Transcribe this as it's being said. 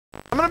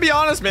gonna be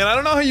honest, man. I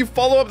don't know how you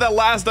follow up that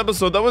last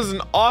episode. That was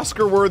an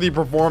Oscar-worthy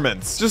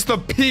performance. Just the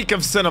peak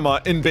of cinema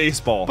in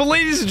baseball. But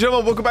ladies and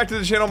gentlemen, welcome back to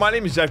the channel. My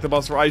name is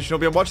JackTheBus for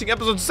ishinobi. I'm watching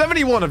episode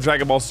 71 of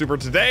Dragon Ball Super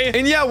today.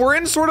 And yeah, we're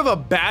in sort of a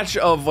batch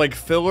of like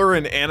filler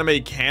and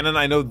anime canon.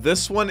 I know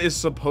this one is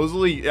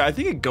supposedly, I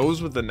think it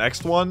goes with the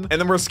next one.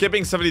 And then we're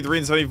skipping 73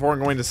 and 74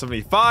 and going to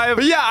 75.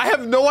 But yeah, I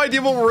have no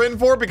idea what we're in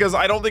for because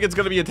I don't think it's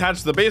gonna be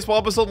attached to the baseball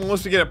episode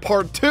unless we get a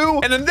part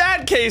 2. And in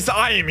that case,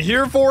 I am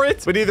here for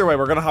it. But either way,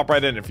 we're gonna hop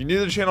right in. If you're new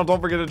to the channel,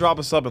 don't forget to drop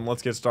a sub and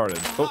let's get started.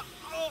 Oh.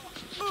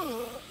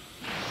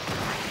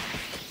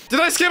 Did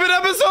I skip an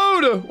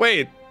episode?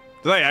 Wait,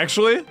 did I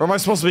actually? Or am I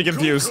supposed to be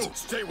confused? Goku,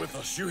 stay with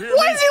us, you hear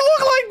Why me? does he look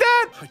like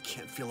that? I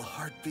can't feel a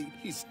heartbeat.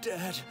 He's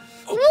dead.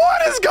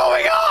 What is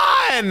going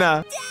on?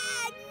 Dad,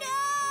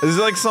 no! Is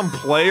it like some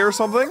play or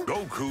something?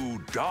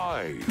 Goku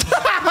died.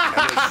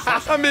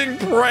 I'm being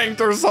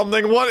pranked or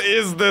something. What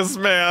is this,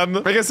 man?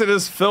 I guess it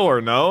is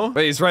filler, no?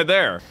 Wait, he's right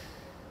there.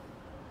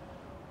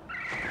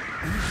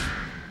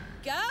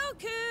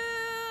 Goku!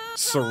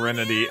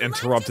 Serenity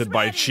interrupted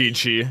by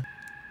Chi-Chi.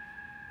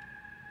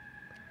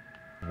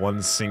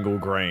 One single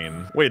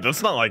grain. Wait,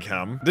 that's not like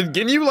him. Did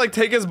Ginyu like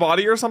take his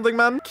body or something,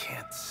 man?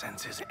 Can't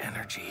sense his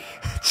energy.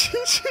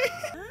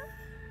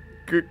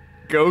 Chi-Chi?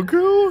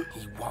 Goku?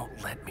 He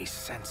won't let me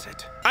sense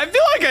it. I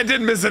feel like I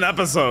did miss an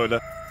episode.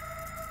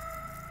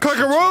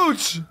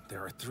 Cockroach!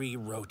 There are 3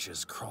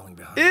 roaches crawling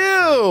behind. Ew! You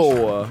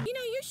know,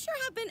 you sure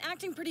have been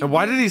acting pretty And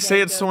why weird did he say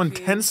today, it so Goku.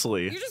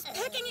 intensely? You're just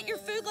pecking at your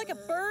food like a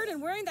bird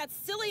and wearing that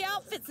silly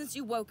outfit since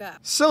you woke up.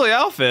 Silly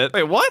outfit?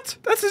 Wait, what?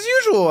 That's his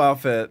usual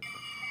outfit.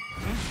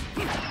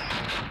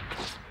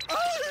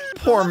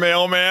 Poor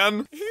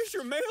mailman. Here's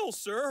your mail,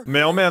 sir.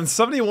 Mailman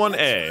 71A.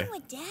 What's wrong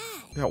with Dad?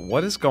 Yeah,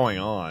 what is going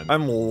on?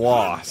 I'm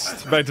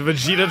lost. Back to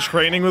Vegeta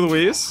training with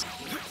Whis.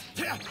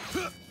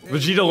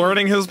 Vegeta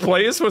learning his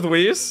place with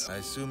Whis. I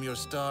assume your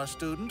star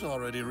student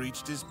already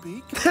reached his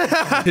peak?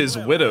 His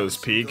widow's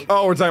peak.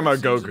 Oh, we're talking about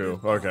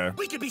Goku. Okay.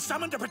 We could be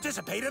summoned to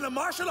participate in a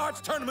martial arts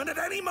tournament at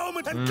any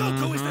moment, and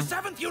Goku is the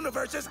 7th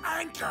universe's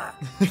anchor.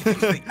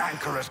 The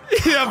anchor is...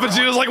 Yeah,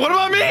 Vegeta's like, what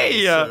about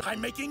me?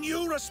 I'm making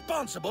you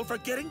responsible for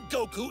getting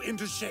Goku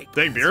into shape.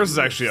 Dang, Beerus is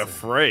actually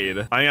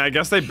afraid. I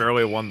guess they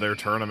barely won their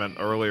tournament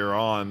earlier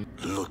on.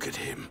 Look at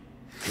him.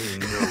 He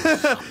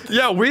knows something.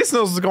 Yeah, Whis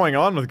knows what's going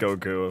on with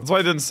Goku. That's why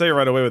I didn't say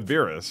right away with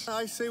Beerus.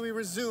 I say we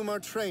resume our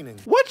training.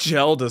 What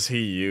gel does he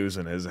use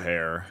in his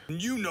hair?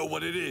 You know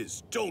what it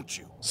is, don't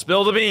you?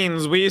 Spill the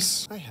beans,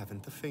 Whis. I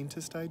haven't the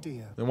faintest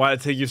idea. Then why'd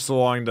it take you so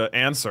long to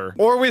answer?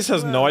 Or Whis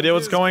has no idea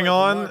what's going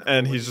on,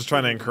 and he's just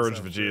trying to encourage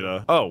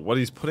Vegeta. Oh, what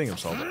he's putting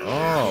himself in.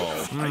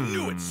 Oh. I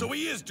knew it, so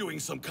he is doing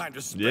some kind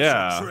of special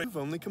Yeah. trick. You've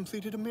only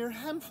completed a mere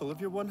handful of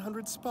your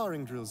 100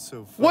 sparring drills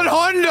so far. What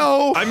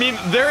hundo? I mean,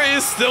 there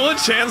is still a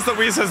chance that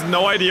Whis has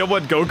no idea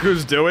what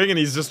Goku's doing, and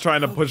he's just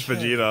trying to push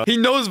Vegeta. He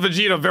knows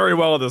Vegeta very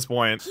well at this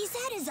point. He's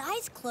had his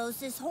eyes closed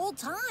this whole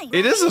time.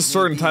 It is a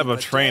certain type of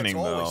But training,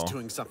 Dad's always though.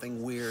 doing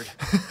something weird.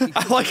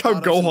 I like how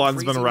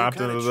Gohan's been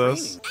wrapped into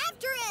this.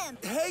 After him!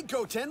 Hey,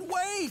 Goten,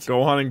 wait!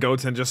 Gohan and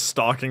Goten just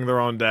stalking their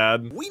own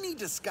dad. We need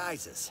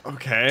disguises.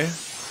 Okay.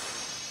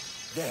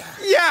 There.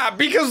 Yeah,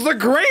 because the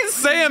Great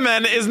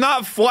Saiyaman is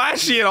not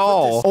flashy at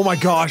all. Oh my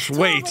gosh,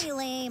 wait.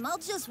 Totally lame. I'll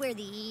just wear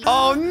the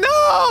Oh I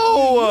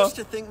no! used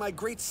to think my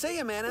great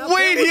Saiyaman out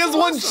Wait, there he was has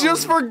one awesome.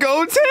 just for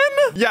Goten?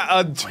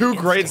 Yeah, 2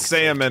 Great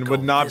Saiyaman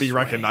would not be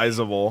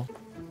recognizable.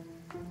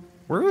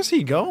 Where is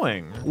he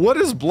going? What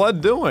is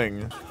Blood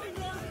doing?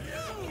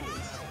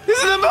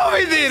 He's in the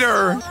movie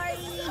theater! Sorry.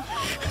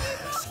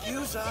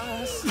 Excuse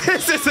us.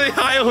 This is a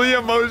highly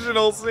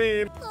emotional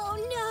scene. Oh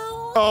no.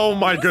 Oh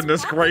my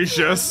goodness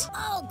gracious.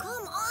 Oh,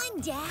 come on,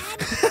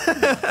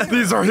 Dad.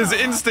 These are his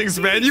instincts,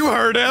 man. You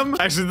heard him.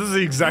 Actually, this is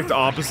the exact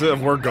opposite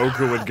of where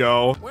Goku would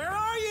go. Where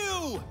are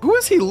you? Who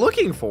is he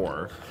looking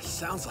for?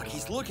 Sounds like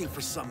he's looking for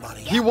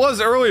somebody. He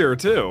was earlier,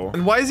 too.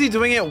 And why is he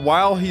doing it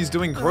while he's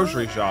doing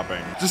grocery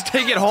shopping? Just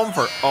take it home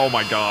for- Oh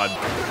my god.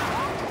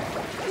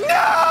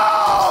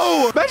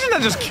 No! Imagine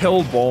that just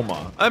killed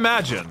Bulma.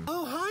 Imagine.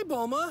 Oh, hi,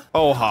 Bulma.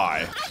 Oh,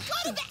 hi.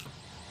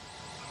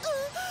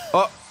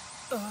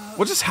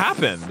 What just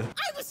happened?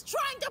 I was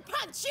trying to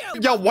punch you.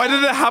 Yeah, why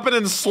did it happen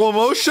in slow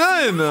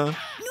motion? Normally,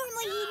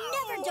 you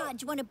never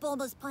dodge one of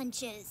Bulma's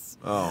punches.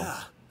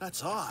 Oh.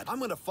 That's odd.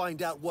 I'm gonna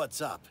find out what's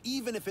up,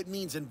 even if it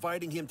means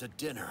inviting him to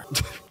dinner.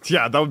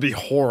 Yeah, that would be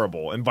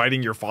horrible,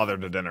 inviting your father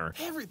to dinner.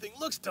 Everything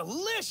looks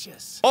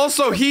delicious.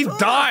 Also, he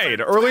died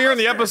earlier in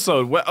the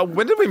episode.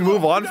 When did we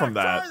move on from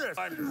that?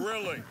 I'm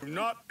grilling,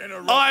 not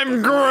interrupting.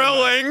 I'm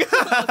grilling!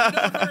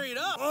 Hurry it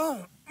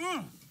up.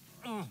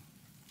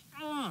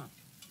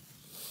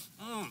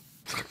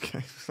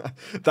 Okay,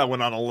 that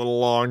went on a little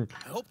long.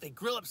 I hope they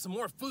grill up some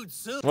more food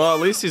soon. Well,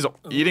 at least he's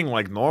eating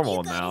like normal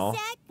You got now. a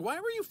sec? Why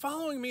were you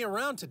following me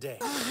around today?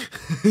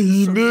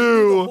 He The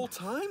knew. whole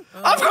time?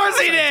 Of course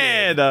he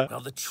did!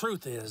 Well, the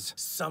truth is,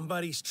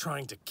 somebody's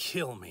trying to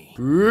kill me.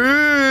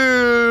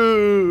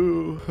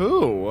 Ooh.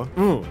 Who?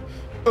 Ooh.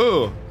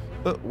 Ooh.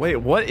 Wait,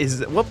 what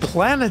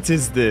planet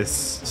is this?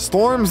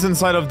 Storms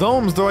inside of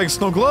domes, they're like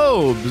snow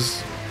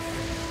globes.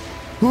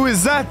 Who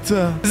is that?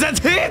 Is that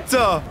Hit?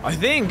 I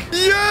think.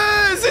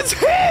 Yes, it's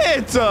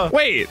Hit.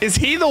 Wait, is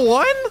he the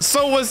one?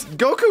 So was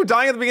Goku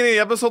dying at the beginning of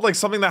the episode like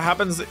something that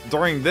happens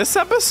during this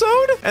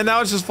episode? And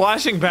now it's just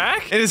flashing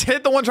back? And is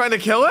Hit the one trying to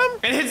kill him?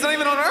 And Hit's not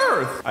even on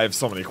Earth. I have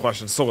so many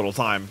questions, so little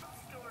time.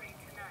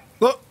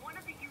 Look.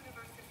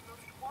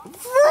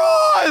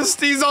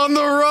 Frost! He's on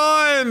the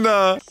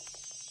run!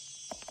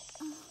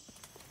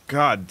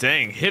 God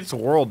dang, Hit's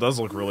world does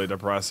look really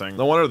depressing.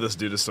 No wonder this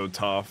dude is so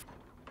tough.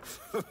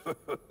 Ew.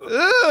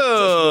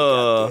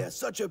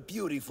 Such a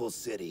beautiful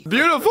city.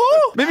 Beautiful?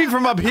 Maybe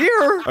from up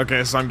here.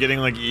 Okay, so I'm getting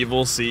like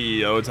evil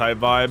CEO type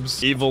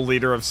vibes. Evil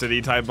leader of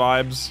city type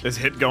vibes. Is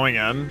Hit going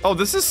in? Oh,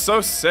 this is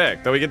so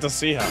sick that we get to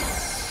see him.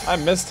 I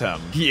missed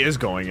him. He is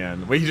going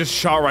in. Wait, he just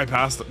shot right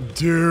past him.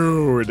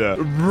 Dude.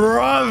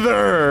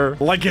 Brother.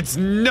 Like it's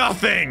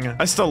nothing.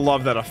 I still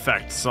love that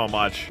effect so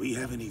much. We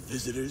have any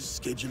visitors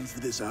scheduled for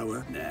this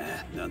hour?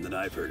 Nah, none that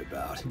I've heard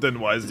about. Then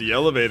why is the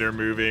elevator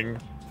moving?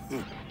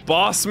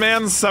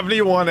 Bossman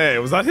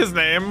 71A. Was that his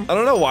name? I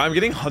don't know why I'm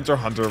getting Hunter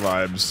x Hunter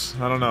vibes.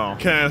 I don't know.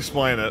 Can't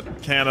explain it.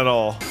 Can't at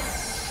all.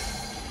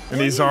 And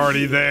he's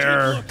already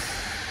there.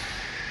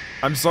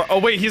 I'm sorry. Oh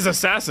wait, he's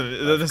assassin.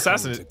 The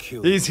assassin.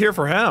 He's here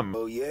for him.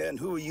 Oh yeah, and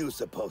who are you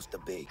supposed to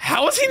be?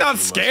 How is he not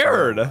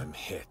scared? I'm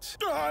Hit.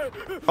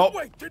 Oh.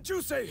 Wait, did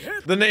you say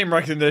Hit? The name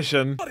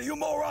recognition. What are you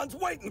morons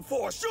waiting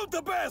for? Shoot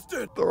the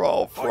bastard! They're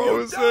all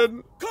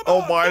frozen.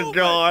 Oh my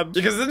god.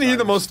 Because isn't he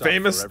the most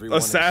famous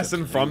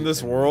assassin from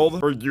this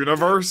world or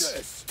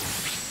universe?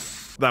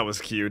 That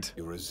was cute.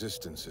 Your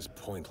resistance is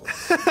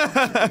pointless.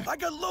 I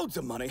got loads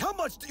of money. How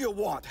much do you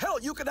want? Hell,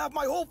 you could have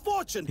my whole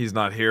fortune. He's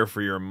not here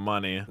for your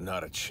money.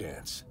 Not a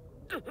chance.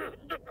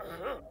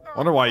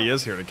 Wonder why he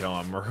is here to kill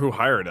him or who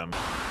hired him.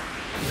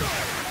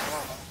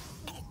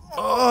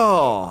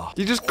 Oh,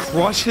 you just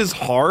crush his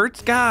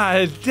heart?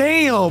 God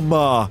damn.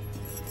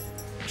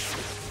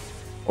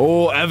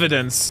 Oh,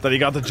 evidence that he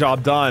got the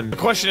job done. The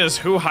question is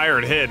who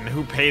hired Hit and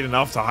who paid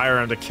enough to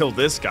hire him to kill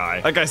this guy?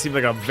 That guy seemed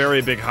like a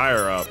very big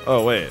higher up.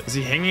 Oh, wait. Is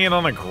he hanging it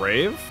on a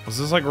grave? Was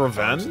this like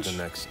revenge?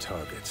 The next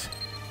target.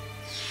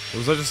 Or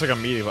was that just like a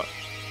meeting?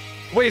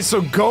 Wait,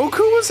 so Goku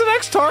was the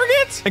next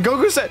target? And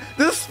Goku said,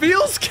 this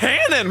feels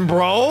canon,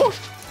 bro.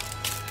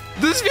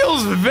 This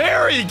feels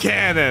very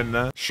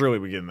canon. Surely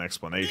we get an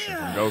explanation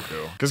from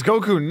Goku. Because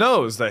Goku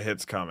knows that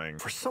Hit's coming.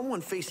 For someone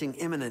facing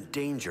imminent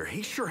danger,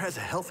 he sure has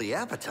a healthy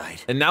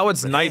appetite. And now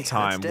it's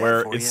nighttime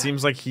where it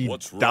seems like he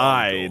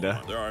died.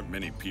 There aren't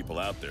many people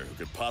out there who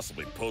could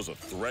possibly pose a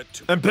threat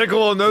to. And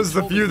Piccolo knows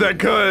the few that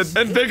could.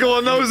 And Piccolo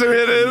knows who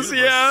Hit is,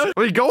 yeah.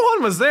 Wait,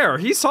 Gohan was there.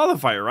 He saw the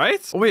fight,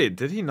 right? Wait,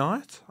 did he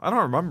not? I don't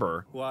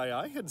remember. Why,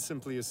 I had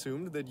simply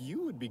assumed that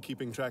you would be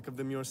keeping track of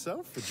them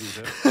yourself,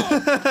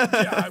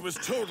 Vegeta. Yeah, I was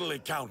totally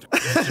counting.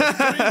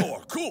 3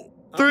 more, cool.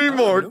 3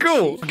 more,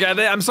 cool.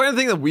 Okay, I'm starting to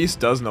think that Whis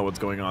does know what's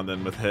going on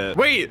then with Hit.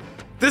 Wait,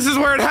 this is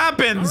where it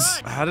happens.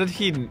 Right. How did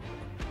he?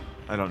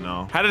 I don't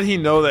know. How did he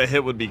know that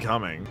Hit would be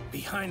coming?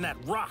 Behind that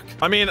rock.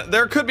 I mean,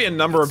 there could be a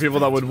number of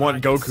people that would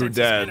want Goku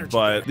dead,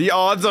 but the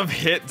odds of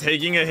Hit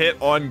taking a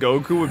hit on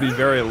Goku would be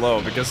very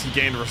low because he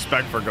gained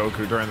respect for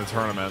Goku during the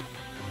tournament.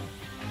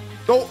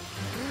 Oh,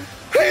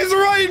 he's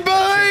right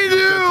behind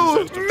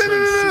you!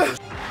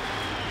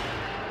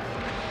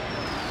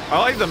 I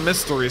like the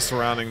mystery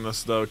surrounding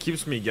this, though. It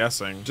keeps me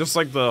guessing. Just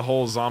like the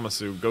whole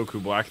Zamasu Goku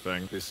Black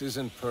thing. This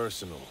isn't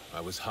personal. I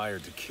was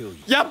hired to kill you.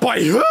 Yeah,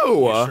 by who?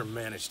 You sure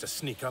managed to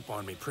sneak up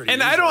on me pretty And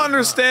easily, I don't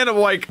understand,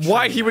 like,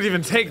 why he would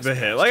even take the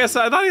hit. Like I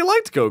said, I thought he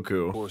liked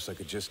Goku. Of course, I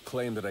could just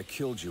claim that I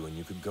killed you and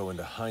you could go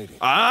into hiding.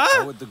 Ah?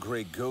 How would the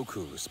great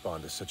Goku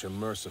respond to such a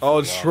merciful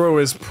Oh, true,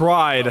 his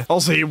pride.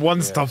 Also, he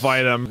wants to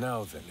fight him.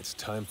 Now then, it's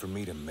time for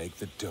me to make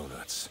the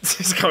donuts.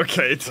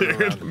 Okay,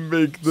 dude.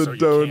 Make the so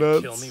donuts.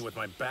 You can't kill me with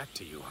my back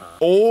to you, huh?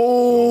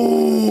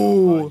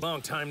 Oh.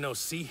 Long time no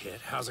see, Hit.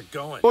 How's it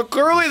going? Well,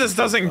 clearly this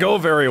doesn't go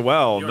very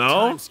well, Your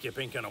no? time skip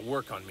ain't gonna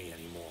work on me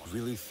anymore.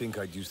 Really think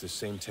I'd use the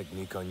same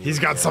technique on you? He's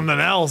got something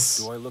else.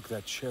 Do I look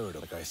that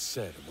charitable? Like I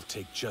said, it will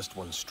take just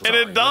one strike. And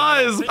it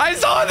does. I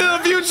saw it in the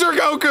future,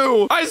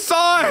 Goku. I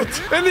saw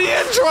it in the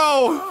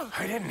intro.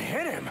 I didn't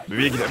hit him.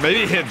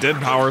 Maybe Hit did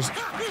powers.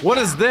 What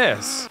is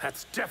this?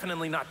 That's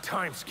definitely not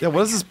time skip. Yeah,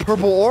 what is this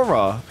purple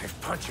aura? If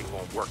punching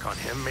won't work on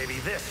him, maybe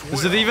this will.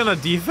 Is it even a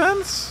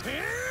defense?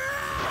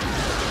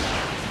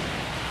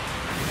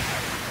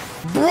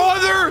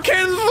 Brother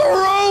can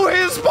throw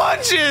his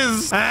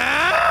punches!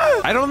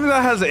 Ah? I don't think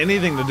that has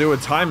anything to do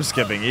with time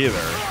skipping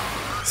either.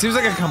 Seems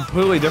like a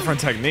completely different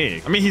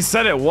technique. I mean, he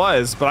said it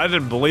was, but I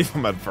didn't believe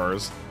him at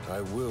first.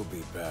 I will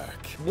be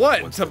back.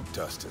 What? Once the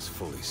dust is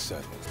fully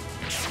settled.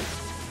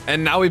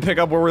 And now we pick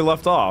up where we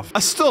left off.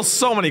 Still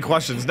so many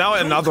questions. Now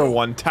another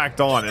one tacked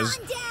on is,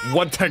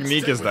 what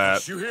technique is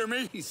that? You hear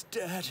me? He's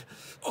dead.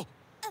 Oh.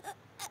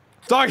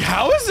 Dog,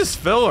 how is this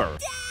filler?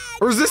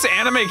 Or is this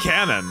anime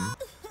canon?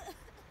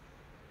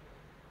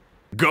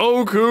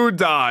 Goku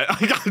died.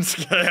 I got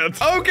scared.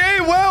 Okay,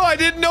 well, I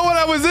didn't know what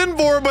I was in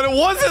for, but it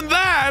wasn't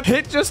that.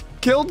 Hit just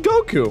killed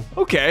Goku.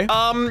 Okay.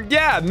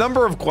 Yeah,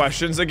 number of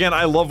questions. Again,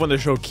 I love when the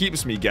show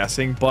keeps me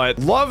guessing, but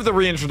love the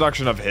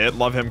reintroduction of Hit.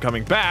 Love him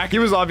coming back. He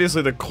was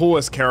obviously the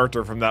coolest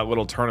character from that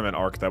little tournament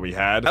arc that we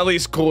had. At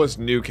least coolest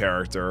new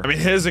character. I mean,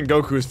 his and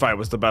Goku's fight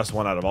was the best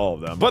one out of all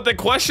of them. But the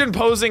question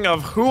posing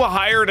of who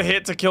hired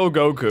Hit to kill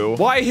Goku,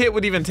 why Hit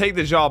would even take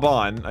the job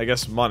on, I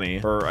guess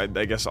money, or I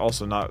guess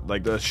also not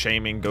like the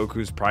shaming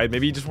Goku's pride.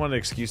 Maybe he just wanted an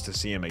excuse to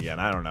see him again.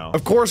 I don't know.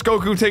 Of course,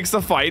 Goku takes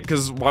the fight,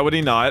 because why would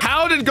he not?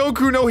 How did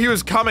Goku know he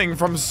was coming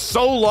from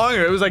so long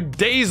ago? It was like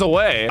days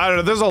away. I don't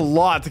know. There's a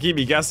lot to keep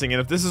me guessing,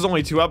 and if this is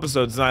only 2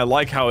 episodes, then I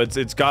like how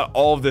it's got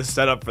all of this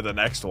set up for the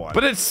next one.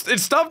 But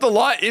it's stuffed a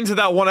lot into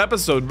that one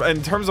episode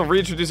in terms of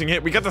reintroducing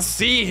Hit. We got to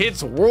see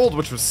Hit's world,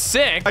 which was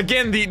sick.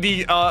 Again,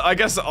 the I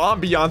guess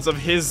ambiance of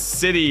his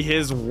city,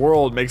 his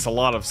world makes a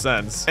lot of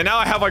sense. And now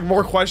I have like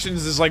more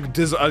questions. Is like,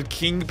 does a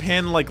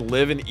Kingpin like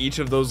live in each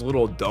of those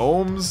little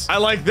domes? I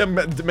like them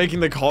making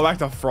the callback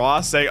to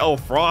Frost, saying, oh,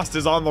 Frost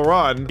is on the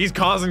run. He's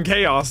causing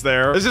chaos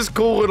there. It's just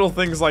cool little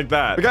things like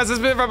that. But guys, this has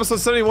been it for episode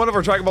 71 of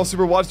our Dragon Ball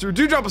Super Watch Through.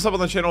 Do drop us up on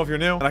the channel if you're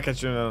new, and I'll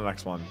catch you in the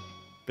next one.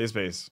 Peace.